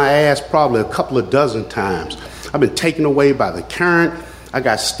busted my ass probably a couple of dozen times. I've been taken away by the current. I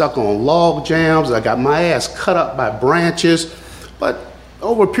got stuck on log jams. I got my ass cut up by branches. But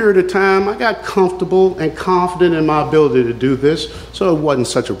over a period of time, I got comfortable and confident in my ability to do this, so it wasn't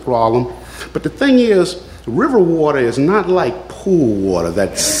such a problem. But the thing is, river water is not like pool water,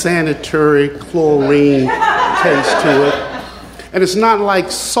 that sanitary chlorine taste to it. And it's not like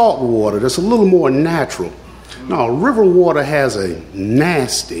salt water that's a little more natural. No, river water has a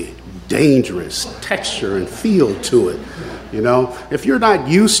nasty, dangerous texture and feel to it. You know, if you're not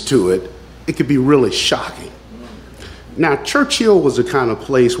used to it, it could be really shocking. Now, Churchill was the kind of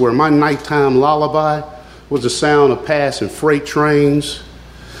place where my nighttime lullaby was the sound of passing freight trains.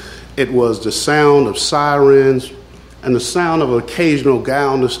 It was the sound of sirens and the sound of an occasional guy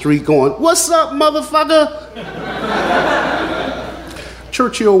on the street going, "What's up, motherfucker?"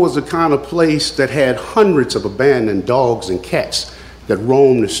 Churchill was the kind of place that had hundreds of abandoned dogs and cats that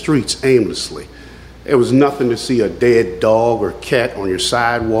roamed the streets aimlessly. It was nothing to see a dead dog or cat on your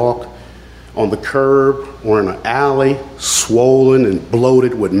sidewalk, on the curb, or in an alley, swollen and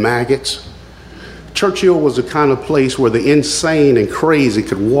bloated with maggots. Churchill was the kind of place where the insane and crazy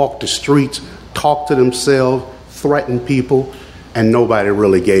could walk the streets, talk to themselves, threatened people, and nobody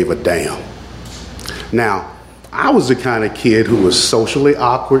really gave a damn. Now, I was the kind of kid who was socially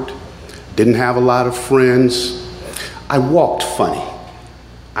awkward, didn't have a lot of friends. I walked funny.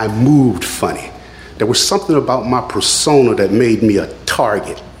 I moved funny. There was something about my persona that made me a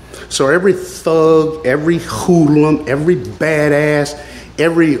target. So every thug, every hoodlum, every badass,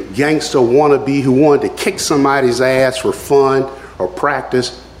 every gangster wannabe who wanted to kick somebody's ass for fun or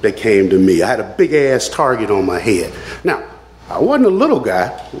practice, they came to me. I had a big ass target on my head. Now, I wasn't a little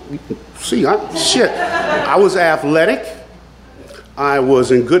guy. See, I was athletic. I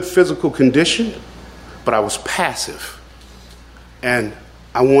was in good physical condition, but I was passive. And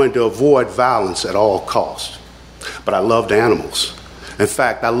I wanted to avoid violence at all costs. But I loved animals. In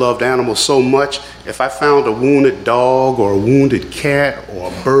fact, I loved animals so much, if I found a wounded dog or a wounded cat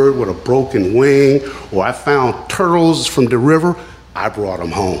or a bird with a broken wing, or I found turtles from the river, I brought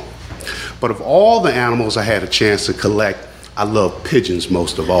them home. But of all the animals I had a chance to collect, I loved pigeons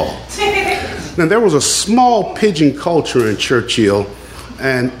most of all. Now, there was a small pigeon culture in Churchill,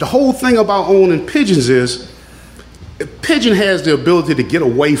 and the whole thing about owning pigeons is, a pigeon has the ability to get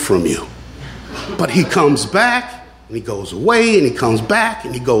away from you. But he comes back, and he goes away, and he comes back,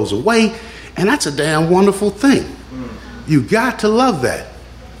 and he goes away, and that's a damn wonderful thing. You got to love that.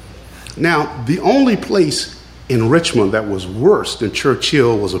 Now, the only place in Richmond that was worse than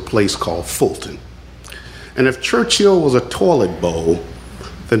Churchill was a place called Fulton. And if Churchill was a toilet bowl,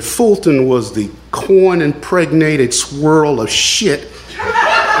 then Fulton was the corn-impregnated swirl of shit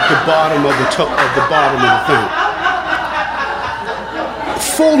at the bottom of the thing.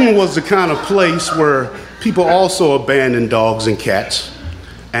 Fulton was the kind of place where people also abandoned dogs and cats,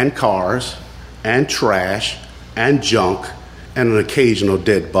 and cars, and trash, and junk, and an occasional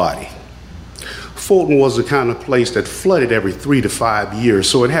dead body. Fulton was the kind of place that flooded every 3 to 5 years,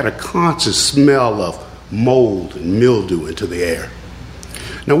 so it had a constant smell of mold and mildew into the air.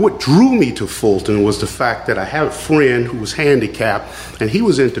 Now, what drew me to Fulton was the fact that I had a friend who was handicapped, and he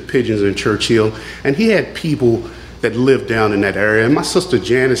was into pigeons in Churchill, and he had people that lived down in that area. And my sister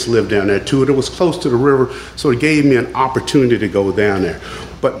Janice lived down there too, and it was close to the river, so it gave me an opportunity to go down there.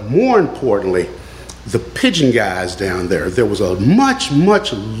 But more importantly, the pigeon guys down there, there was a much,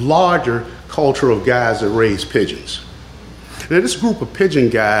 much larger culture of guys that raised pigeons. Now, this group of pigeon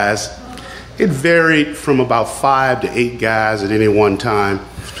guys, it varied from about 5 to 8 guys at any one time.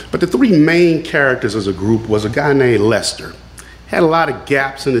 But the 3 main characters as a group was a guy named Lester. Had a lot of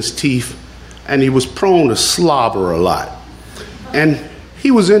gaps in his teeth, and he was prone to slobber a lot. And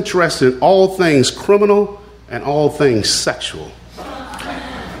he was interested in all things criminal and all things sexual.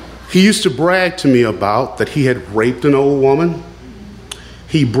 He used to brag to me about that he had raped an old woman.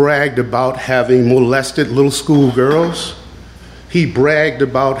 He bragged about having molested little schoolgirls. He bragged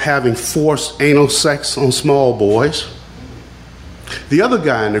about having forced anal sex on small boys. The other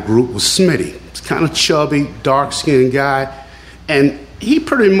guy in the group was Smitty. He's kind of chubby, dark-skinned guy, and he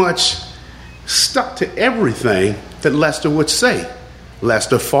pretty much stuck to everything that Lester would say.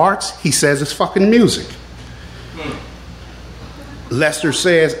 Lester farts, he says it's fucking music. Lester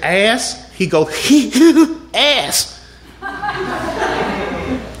says ass, he goes ass.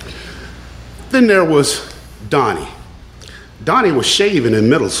 Then there was Donnie. Donnie was shaving in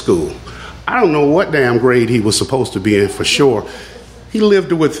middle school. I don't know what damn grade he was supposed to be in for sure. He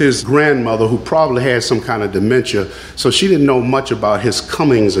lived with his grandmother, who probably had some kind of dementia, so she didn't know much about his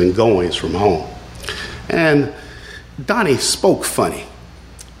comings and goings from home. And Donnie spoke funny.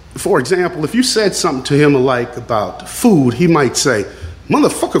 For example, if you said something to him like about food, he might say,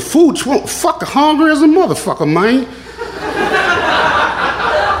 "Motherfucker, food fucking hungry as a motherfucker, man."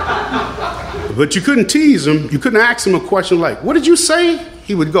 But you couldn't tease him. You couldn't ask him a question like, "What did you say?"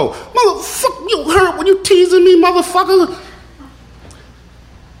 He would go, "Motherfucker, you hurt when you teasing me, motherfucker."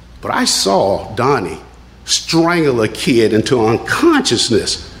 But I saw Donnie strangle a kid into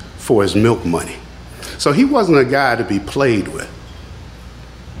unconsciousness for his milk money. So he wasn't a guy to be played with.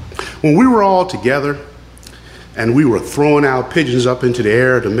 When we were all together and we were throwing our pigeons up into the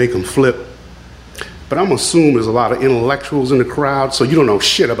air to make them flip, but I'm assuming there's a lot of intellectuals in the crowd, so you don't know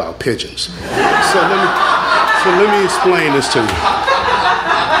shit about pigeons. So let me explain this to you.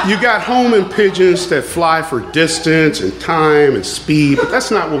 You got homing pigeons that fly for distance and time and speed, but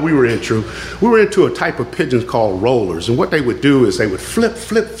that's not what we were into. We were into a type of pigeons called rollers, and what they would do is they would flip,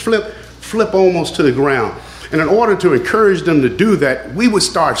 flip, flip, flip almost to the ground. And in order to encourage them to do that, we would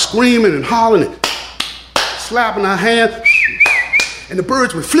start screaming and hollering and slapping our hands, and the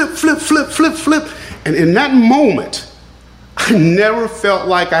birds would flip, flip, flip, flip, flip. And in that moment, I never felt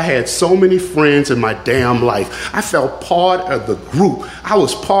like I had so many friends in my damn life. I felt part of the group. I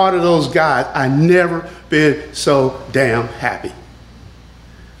was part of those guys. I never been so damn happy.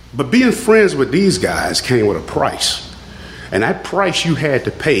 But being friends with these guys came with a price. And that price you had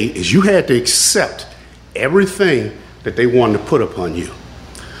to pay is you had to accept everything that they wanted to put upon you.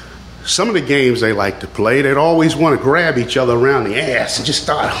 Some of the games they like to play, they'd always want to grab each other around the ass and just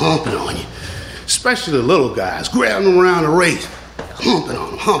start humping on you. Especially the little guys, grabbing them around the waist, humping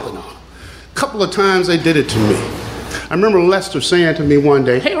on them. A couple of times they did it to me. I remember Lester saying to me one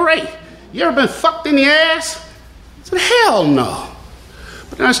day, "Hey Ray, you ever been fucked in the ass?" I said, "Hell no."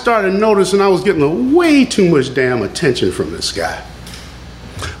 But then I started noticing I was getting way too much damn attention from this guy.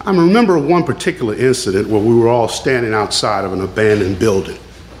 I remember one particular incident where we were all standing outside of an abandoned building.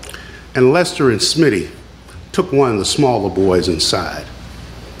 And Lester and Smitty took one of the smaller boys inside.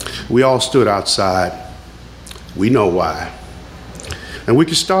 We all stood outside. We know why. And we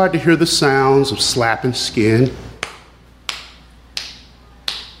could start to hear the sounds of slapping skin.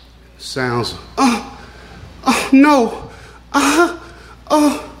 Sounds of, no.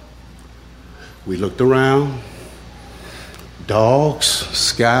 We looked around. Dogs,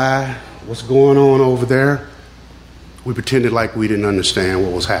 sky, what's going on over there? We pretended like we didn't understand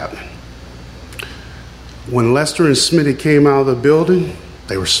what was happening. When Lester and Smitty came out of the building,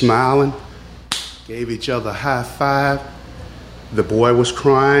 they were smiling, gave each other a high five. The boy was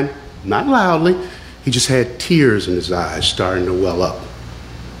crying, not loudly. He just had tears in his eyes starting to well up.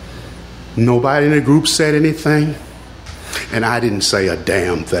 Nobody in the group said anything, and I didn't say a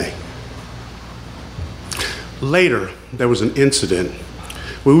damn thing. Later, there was an incident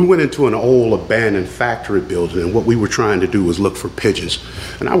where we went into an old abandoned factory building, and what we were trying to do was look for pigeons.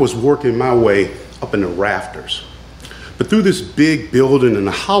 And I was working my way up in the rafters. But through this big building and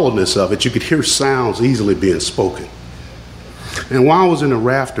the hollowness of it, you could hear sounds easily being spoken. And while I was in the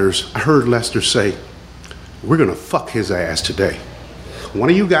rafters, I heard Lester say, "We're gonna fuck his ass today. One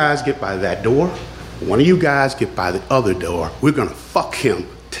of you guys get by that door, one of you guys get by the other door. We're gonna fuck him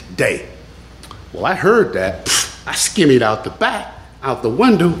today." Well, I heard that. I skimmied out the back, out the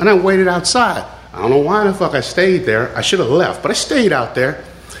window, and I waited outside. I don't know why the fuck I stayed there. I should have left, but I stayed out there.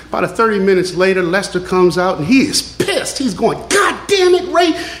 About 30 minutes later, Lester comes out, and he is pissed. He's going, "God damn it,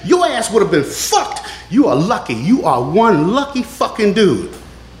 Ray, your ass would have been fucked. You are lucky. You are one lucky fucking dude."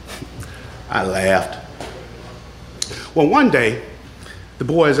 I laughed. Well, one day, the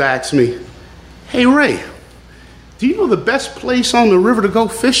boys asked me, "Hey, Ray, do you know the best place on the river to go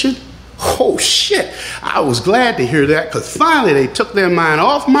fishing?" Oh, shit. I was glad to hear that, because finally they took their mind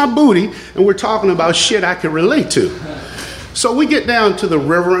off my booty and we're talking about shit I could relate to. So we get down to the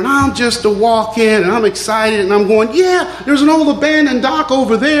river, and I'm just to walk in, and I'm excited, and I'm going, "Yeah, there's an old abandoned dock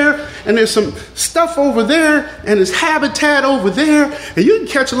over there, and there's some stuff over there, and there's habitat over there, and you can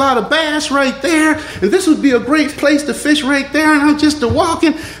catch a lot of bass right there, and this would be a great place to fish right there." And I'm just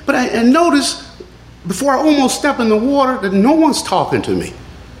walking, but I noticed before I almost step in the water that no one's talking to me.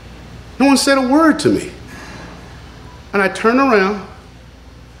 No one said a word to me. And I turn around,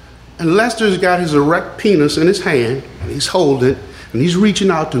 and Lester's got his erect penis in his hand, and he's holding it, and he's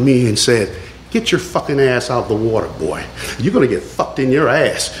reaching out to me and said, "Get your fucking ass out of the water, boy. You're going to get fucked in your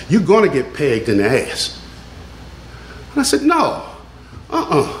ass. You're going to get pegged in the ass." And I said, "No,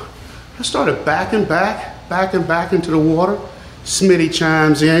 I started backing back into the water. Smitty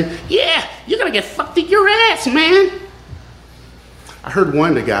chimes in, "Yeah, you're going to get fucked in your ass, man." I heard one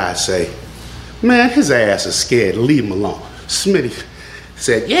of the guys say, "Man, his ass is scared. Leave him alone." Smitty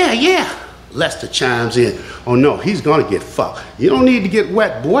said, Yeah. Lester chimes in, "Oh no, he's gonna get fucked. You don't need to get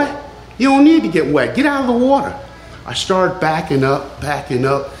wet, boy. You don't need to get wet. Get out of the water." I started backing up,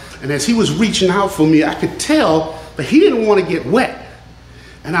 and as he was reaching out for me, I could tell that he didn't want to get wet.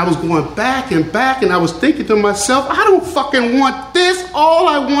 And I was going back, and I was thinking to myself, I don't fucking want this. All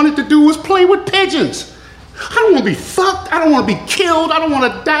I wanted to do was play with pigeons. I don't want to be fucked. I don't want to be killed. I don't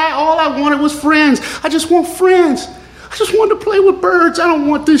want to die. All I wanted was friends. I just want friends. I just wanted to play with birds. I don't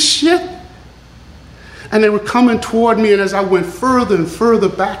want this shit. And they were coming toward me, and as I went further and further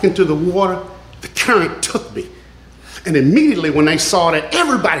back into the water, the current took me. And immediately when they saw that,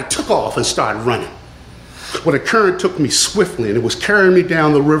 everybody took off and started running. Well, the current took me swiftly, and it was carrying me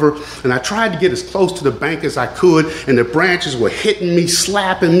down the river, and I tried to get as close to the bank as I could, and the branches were hitting me,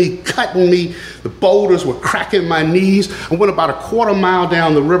 slapping me, cutting me. The boulders were cracking my knees. I went about a quarter mile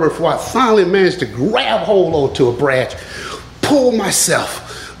down the river before I finally managed to grab hold onto a branch, pull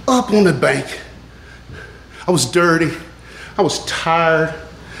myself up on the bank. I was dirty, I was tired,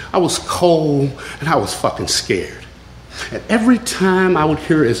 I was cold, and I was fucking scared. And every time I would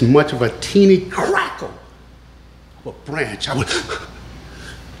hear as much of a teeny crackle of a branch, I would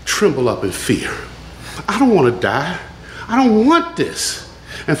tremble up in fear. I don't want to die. I don't want this.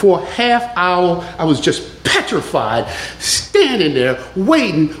 And for a half hour, I was just petrified, standing there,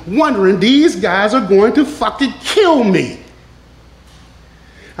 waiting, wondering these guys are going to fucking kill me.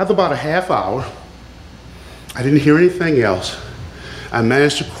 After about a half hour, I didn't hear anything else. I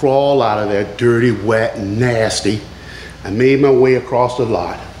managed to crawl out of there, dirty, wet, and nasty. I made my way across the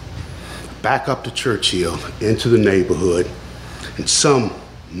lot, back up to Churchill, into the neighborhood, and some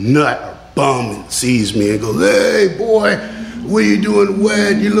nut or bum sees me and goes, "Hey, boy, what are you doing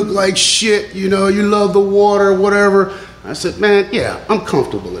wet? You look like shit, you know, you love the water, whatever." I said, "Man, yeah, I'm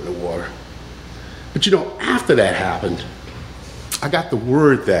comfortable in the water." But you know, after that happened, I got the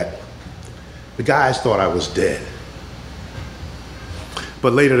word that the guys thought I was dead.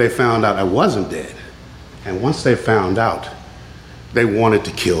 But later they found out I wasn't dead. And once they found out, they wanted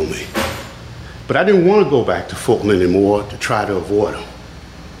to kill me. But I didn't want to go back to Fulton anymore to try to avoid them.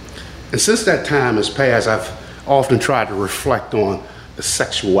 And since that time has passed, I've often tried to reflect on the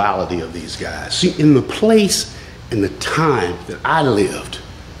sexuality of these guys. See, in the place and the time that I lived,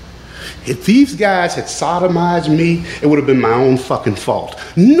 if these guys had sodomized me, it would have been my own fucking fault.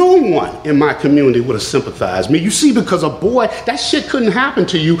 No one in my community would have sympathized me. You see, because a boy, that shit couldn't happen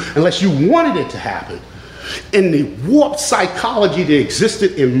to you unless you wanted it to happen. In the warped psychology that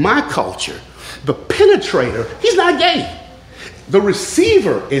existed in my culture, the penetrator, he's not gay. The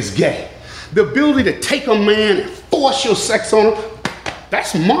receiver is gay. The ability to take a man and force your sex on him,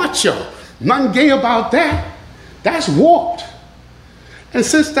 that's macho. Nothing gay about that. That's warped. And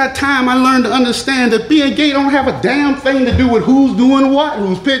since that time, I learned to understand that being gay don't have a damn thing to do with who's doing what,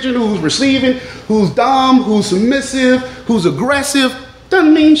 who's pitching, who's receiving, who's dumb, who's submissive, who's aggressive.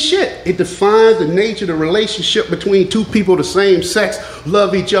 Doesn't mean shit. It defines the nature of the relationship between two people of the same sex,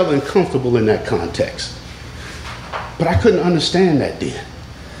 love each other and comfortable in that context. But I couldn't understand that then.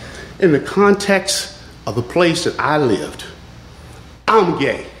 In the context of the place that I lived, I'm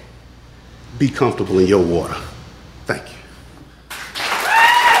gay. Be comfortable in your water. Thank you.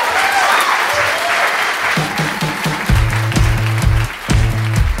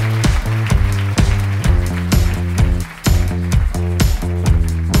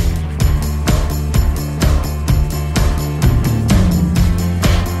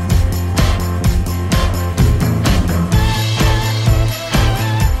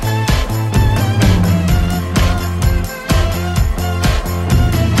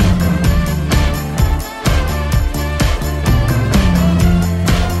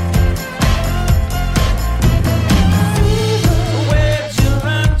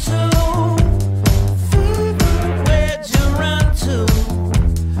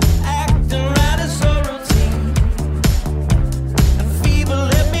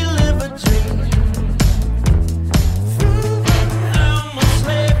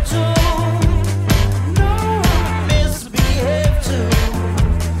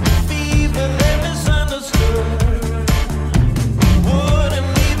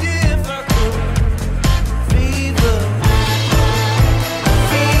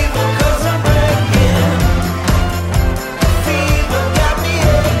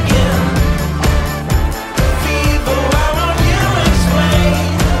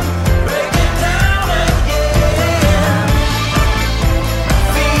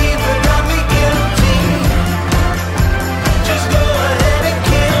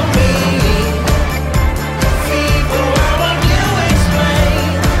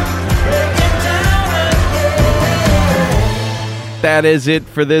 That is it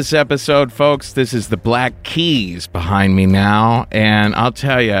for this episode, folks. This is the Black Keys behind me now, and I'll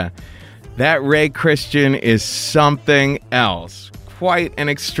tell you, that Ray Christian is something else. Quite an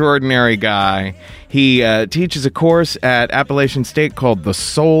extraordinary guy. He teaches a course at Appalachian State called The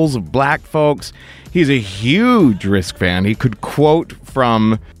Souls of Black Folks. He's a huge Risk fan. He could quote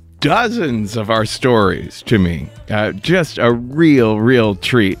from dozens of our stories to me. Just a real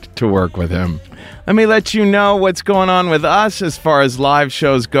treat to work with him. Let me let you know what's going on with us as far as live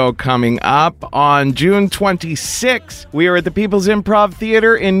shows go coming up. On June 26th, we are at the People's Improv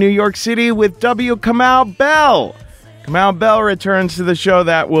Theater in New York City with W. Kamau Bell. Kamau Bell returns to the show.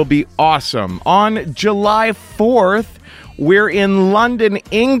 That will be awesome. On July 4th, we're in London,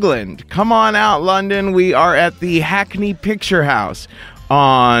 England. Come on out, London. We are at the Hackney Picture House.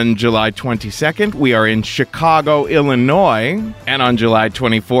 On July 22nd, we are in Chicago, Illinois. And on July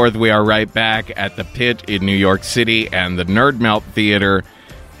 24th, we are right back at the Pit in New York City and the Nerd Melt Theater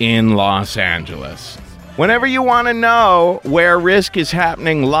in Los Angeles. Whenever you want to know where Risk is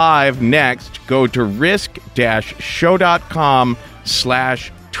happening live next, go to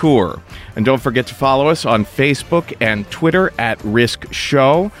risk-show.com/tour. And don't forget to follow us on Facebook and Twitter at Risk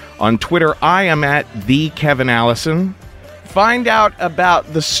Show. On Twitter, I am at the Kevin Allison. Find out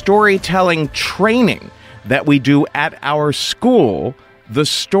about the storytelling training that we do at our school,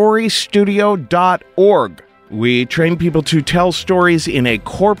 thestorystudio.org. We train people to tell stories in a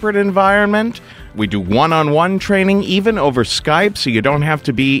corporate environment. We do one-on-one training, even over Skype, so you don't have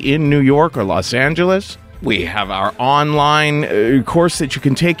to be in New York or Los Angeles. We have our online course that you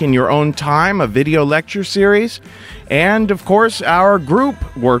can take in your own time, a video lecture series. And, of course, our group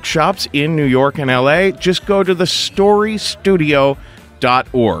workshops in New York and LA. Just go to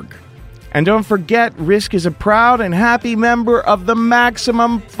thestorystudio.org. And don't forget, Risk is a proud and happy member of the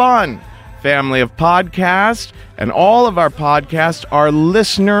Maximum Fun family of podcasts, and all of our podcasts are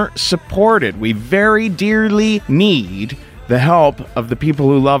listener-supported. We very dearly need the help of the people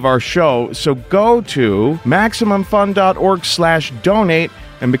who love our show, so go to MaximumFun.org/donate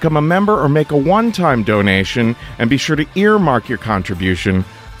and become a member or make a one-time donation, and be sure to earmark your contribution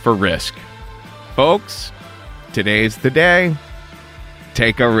for Risk. Folks, today's the day.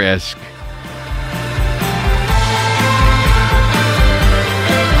 Take a risk.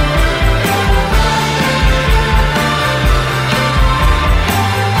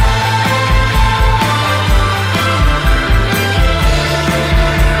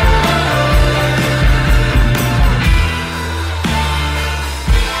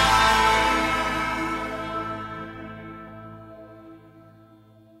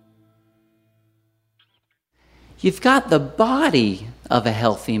 You've got the body of a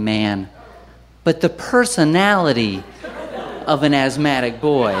healthy man, but the personality of an asthmatic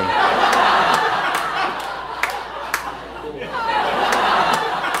boy.